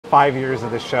5 years of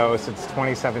the show since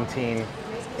 2017.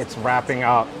 It's wrapping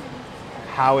up.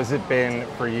 How has it been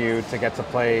for you to get to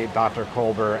play Dr.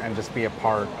 Colbert and just be a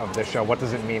part of the show? What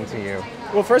does it mean to you?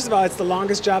 Well, first of all, it's the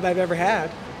longest job I've ever had.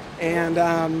 And,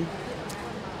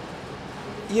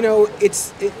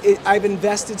 I've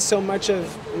invested so much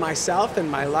of myself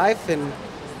and my life and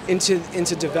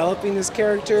into developing this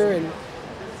character. And,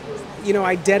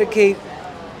 I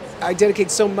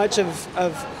dedicate so much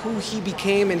of who he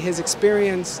became and his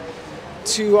experience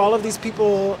to all of these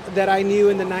people that I knew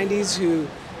in the 90s who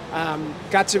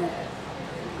got to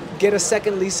get a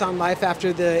second lease on life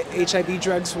after the HIV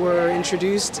drugs were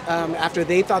introduced, after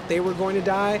they thought they were going to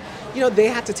die. They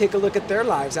had to take a look at their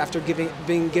lives after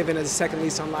being given a second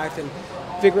lease on life and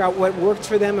figure out what worked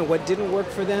for them and what didn't work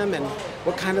for them and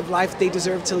what kind of life they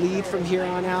deserve to lead from here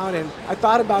on out. And I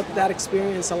thought about that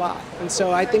experience a lot. And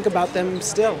so I think about them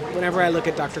still whenever I look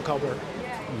at Dr. Colbert.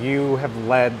 You have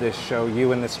led this show,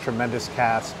 you and this tremendous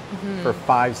cast, for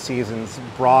 5 seasons,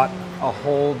 brought a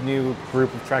whole new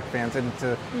group of Trek fans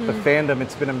into the fandom.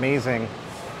 It's been amazing.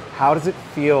 How does it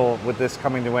feel with this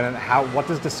coming to an end? What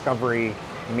does Discovery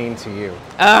mean to you?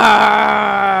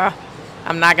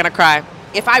 I'm not going to cry.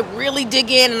 If I really dig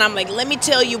in and I'm like, let me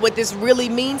tell you what this really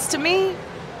means to me,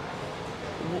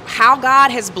 how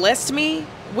God has blessed me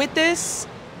with this,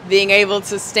 being able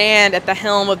to stand at the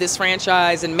helm of this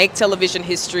franchise and make television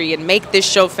history and make this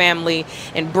show family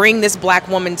and bring this black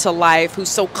woman to life who's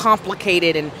so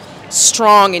complicated and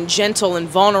strong and gentle and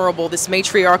vulnerable, this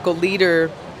matriarchal leader.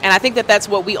 And I think that that's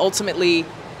what we ultimately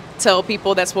tell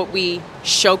people. That's what we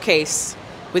showcase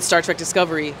with Star Trek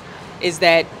Discovery, is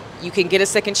that you can get a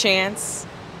second chance.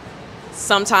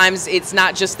 Sometimes it's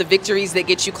not just the victories that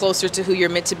get you closer to who you're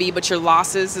meant to be, but your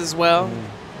losses as well.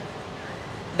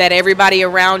 That everybody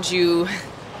around you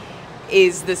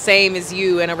is the same as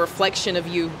you and a reflection of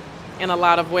you in a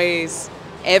lot of ways.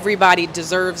 Everybody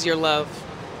deserves your love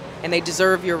and they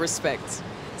deserve your respect.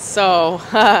 So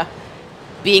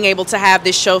being able to have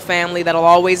this show family that'll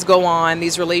always go on,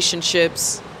 these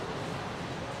relationships.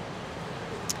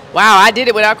 Wow, I did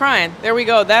it without crying. There we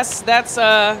go. That's just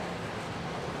a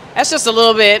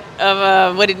little bit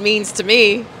of what it means to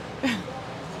me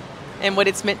and what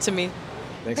it's meant to me.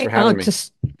 Thanks for having me.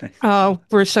 Oh,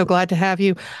 we're so glad to have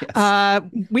you. Yes.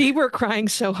 We were crying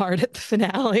so hard at the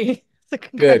finale. So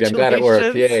good. I'm glad it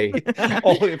worked. Yay.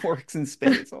 Oh, it works in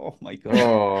space. Oh my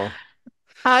God.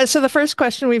 So the first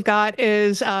question we've got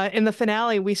is, in the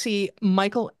finale, we see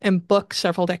Michael and Book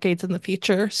several decades in the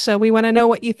future. So we want to know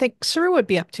what you think Saru would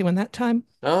be up to in that time.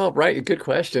 Oh, right. Good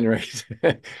question, right?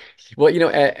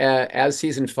 Well, as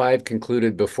season 5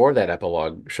 concluded before that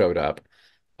epilogue showed up,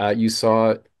 you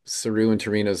saw Saru and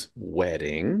Tarina's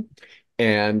wedding,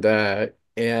 and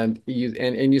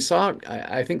you saw.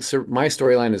 I think my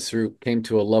storyline is Saru came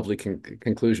to a lovely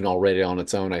conclusion already on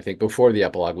its own. I think before the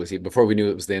epilogue before we knew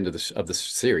it was the end of the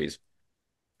series.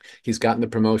 He's gotten the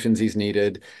promotions he's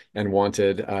needed and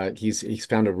wanted. He's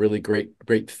found a really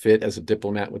great fit as a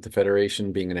diplomat with the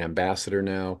Federation, being an ambassador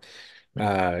now.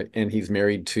 And he's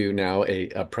married to now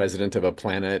a president of a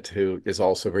planet who is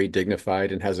also very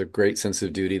dignified and has a great sense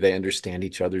of duty. They understand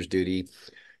each other's duty.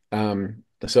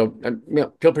 So I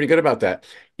feel pretty good about that.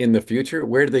 In the future,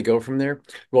 where do they go from there?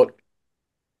 Well,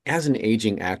 as an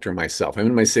aging actor myself, I'm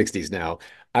in my 60s now.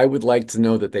 I would like to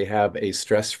know that they have a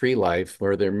stress-free life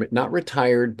where they're not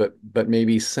retired, but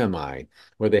maybe semi,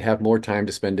 where they have more time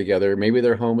to spend together. Maybe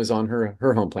their home is on her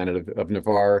home planet of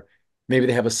Navarre. Maybe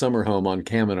they have a summer home on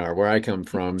Kaminar, where I come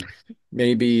from.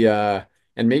 Maybe and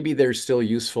maybe they're still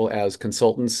useful as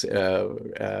consultants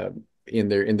in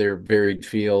their varied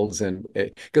fields, and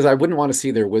because I wouldn't want to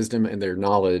see their wisdom and their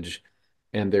knowledge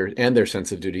and their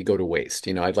sense of duty go to waste.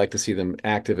 I'd like to see them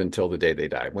active until the day they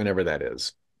die, whenever that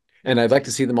is. And I'd like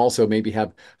to see them also maybe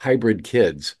have hybrid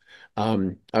kids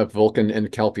of Vulcan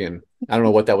and Kelpian. I don't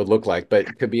know what that would look like, but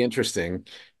it could be interesting.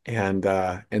 And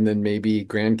then maybe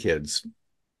grandkids.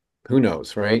 Who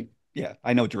knows, right? Yeah,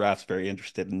 I know Giraffe's very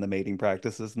interested in the mating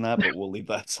practices and that, but we'll leave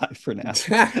that aside for now.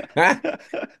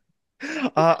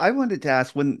 I wanted to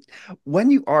ask, when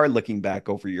you are looking back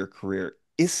over your career,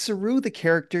 is Saru the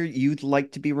character you'd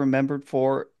like to be remembered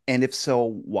for? And if so,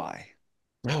 why?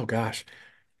 Oh gosh.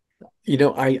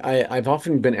 I've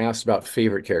often been asked about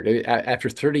favorite character. After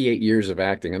 38 years of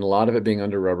acting, and a lot of it being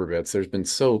under rubber bits, there's been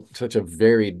such a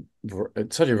variety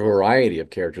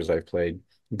of characters I've played,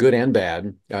 good and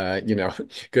bad,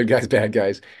 good guys, bad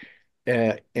guys.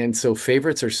 And so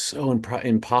favorites are so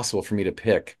impossible for me to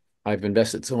pick. I've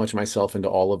invested so much myself into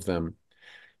all of them.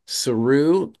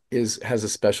 Saru has a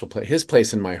special place. His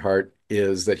place in my heart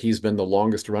is that he's been the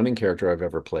longest running character I've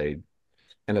ever played.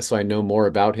 And so I know more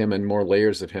about him and more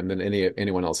layers of him than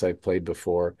anyone else I've played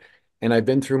before. And I've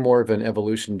been through more of an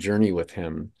evolution journey with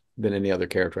him than any other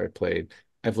character I've played.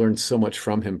 I've learned so much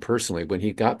from him personally. When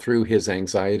he got through his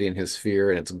anxiety and his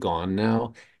fear, and it's gone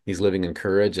now, he's living in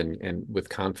courage and with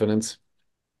confidence.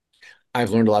 I've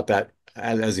learned a lot that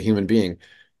as a human being,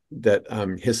 that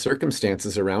his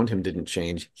circumstances around him didn't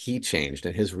change. He changed,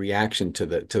 and his reaction to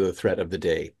the threat of the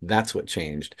day, that's what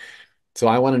changed. So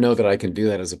I want to know that I can do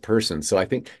that as a person. So I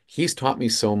think he's taught me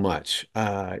so much,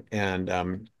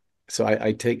 and so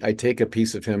I take a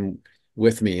piece of him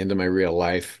with me into my real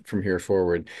life from here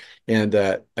forward. And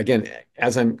again,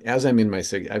 as I'm in my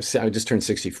I just turned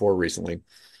 64 recently.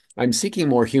 I'm seeking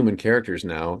more human characters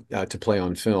now to play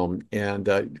on film, and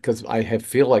because I have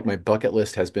feel like my bucket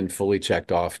list has been fully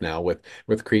checked off now with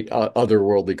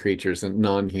otherworldly creatures and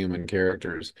non-human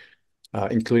characters,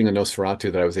 including a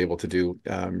Nosferatu that I was able to do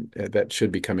that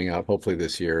should be coming out hopefully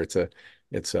this year. It's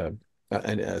a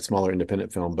smaller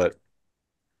independent film, but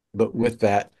with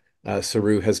that,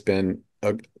 Saru has been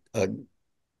a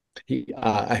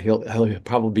he'll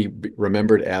probably be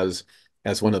remembered as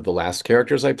one of the last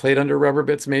characters I played under Rubber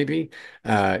Bits, maybe,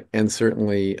 and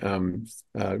certainly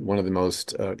one of the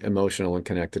most emotional and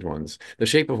connected ones. The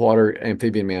Shape of Water,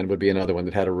 Amphibian Man would be another one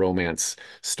that had a romance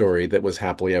story that was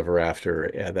happily ever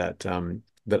after. That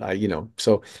I,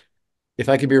 so if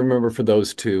I could be remembered for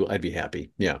those two, I'd be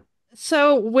happy. Yeah.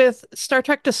 So with Star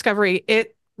Trek Discovery,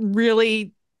 it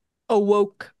really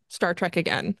awoke Star Trek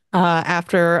again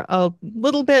after a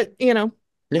little bit, Yeah.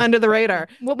 under the radar.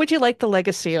 What would you like the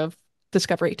legacy of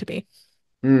Discovery to be?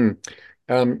 Hmm.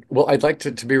 Well, I'd like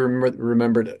to be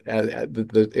remembered as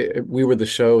we were the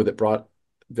show that brought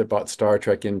Star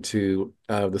Trek into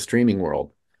the streaming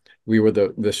world. We were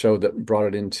the show that brought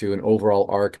it into an overall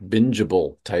arc,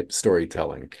 bingeable type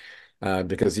storytelling.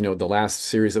 Because the last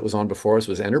series that was on before us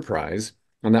was Enterprise,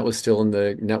 and that was still in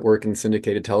the network and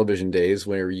syndicated television days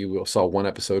where you saw one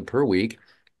episode per week.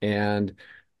 And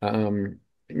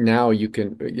now you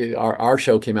can our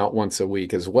show came out once a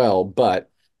week as well, but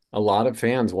a lot of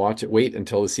fans watch it, wait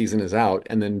until the season is out,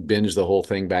 and then binge the whole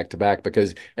thing back to back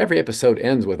because every episode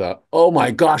ends with a, oh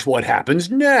my gosh, what happens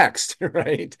next?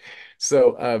 Right?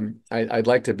 So I'd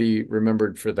like to be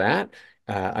remembered for that.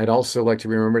 I'd also like to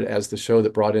be remembered as the show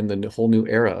that brought in the whole new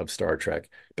era of Star Trek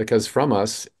because from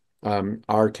us,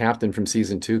 our captain from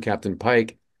season two, Captain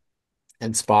Pike,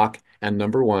 and Spock and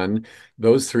Number One,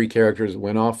 those three characters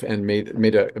went off and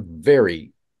made a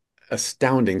very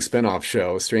astounding spinoff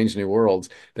show, Strange New Worlds,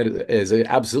 that is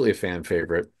absolutely a fan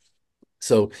favorite.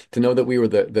 So to know that we were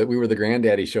the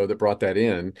granddaddy show that brought that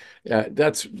in,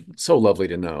 that's so lovely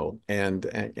to know, and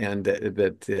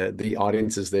that the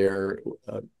audience is there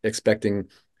expecting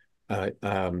a,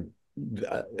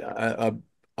 a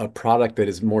a product that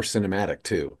is more cinematic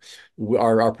too.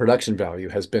 Our production value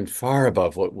has been far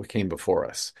above what came before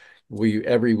us. We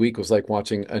every week was like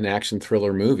watching an action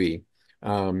thriller movie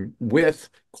with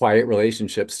quiet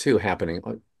relationships too happening.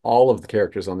 All of the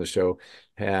characters on the show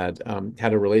had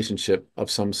a relationship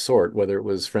of some sort, whether it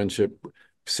was friendship,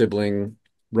 sibling,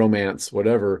 romance,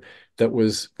 whatever, that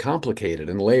was complicated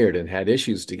and layered and had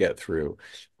issues to get through.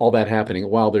 All that happening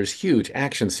while there's huge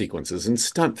action sequences and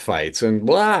stunt fights and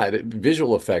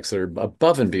visual effects that are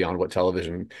above and beyond what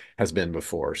television has been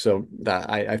before. So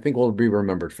I think we'll be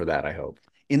remembered for that, I hope.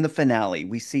 In the finale,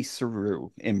 we see Saru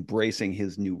embracing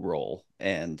his new role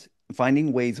and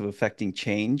finding ways of affecting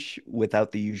change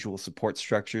without the usual support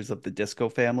structures of the Disco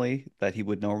family that he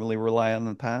would normally rely on in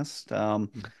the past.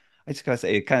 I just gotta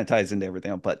say, it kind of ties into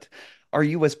everything. But are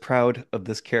you as proud of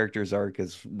this character's arc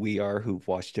as we are who've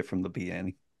watched it from the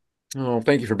beginning? Oh,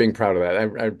 thank you for being proud of that.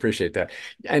 I appreciate that.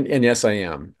 And yes, I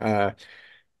am.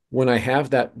 When I have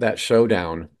that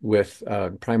showdown with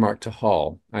Primarch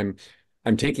Tahal,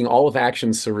 I'm taking all of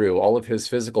Action Saru, all of his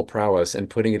physical prowess,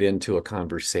 and putting it into a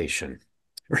conversation,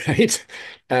 right?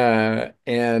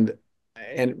 And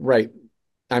right,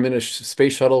 I'm in a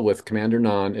space shuttle with Commander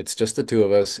Nan. It's just the two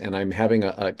of us, and I'm having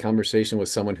a conversation with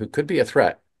someone who could be a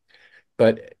threat.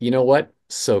 But you know what?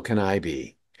 So can I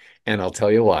be. And I'll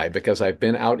tell you why. Because I've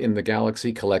been out in the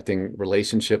galaxy collecting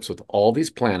relationships with all these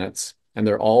planets, and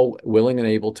they're all willing and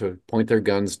able to point their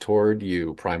guns toward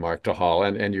you, Primarch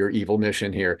Tahal, and your evil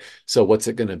mission here. So what's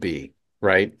it going to be?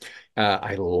 Right?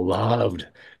 I loved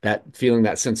that feeling,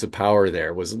 that sense of power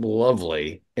there was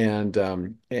lovely. And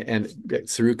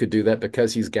Saru could do that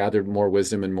because he's gathered more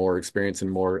wisdom and more experience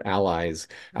and more allies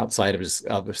outside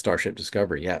of the Starship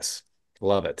Discovery. Yes.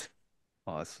 Love it.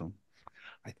 Awesome.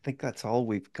 I think that's all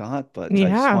we've got, but I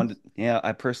just Yeah. wanted, yeah,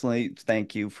 I personally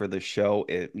thank you for the show.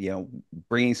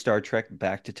 Bringing Star Trek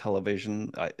back to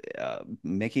television,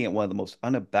 making it one of the most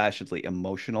unabashedly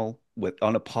emotional, with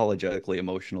unapologetically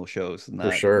emotional shows, and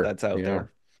For sure. that's out Yeah.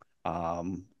 there.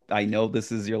 I know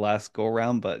this is your last go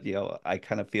around, but I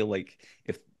kind of feel like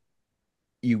if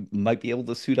you might be able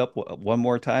to suit up one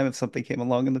more time if something came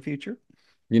along in the future.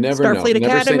 You never know. Starfleet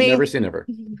Never Academy. say never.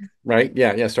 Right?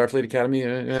 Yeah, yeah. Starfleet Academy.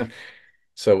 Yeah.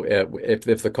 So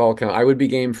if the call comes, I would be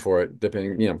game for it.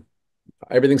 Depending,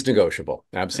 everything's negotiable.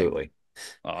 Hey, Absolutely.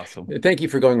 awesome. Thank you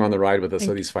for going on the ride with us for Thank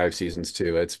you. these 5 seasons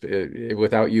too.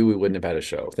 Without you, we wouldn't have had a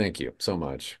show. Thank you so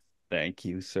much. Thank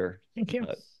you, sir. Thank you.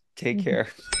 Take Mhm. care.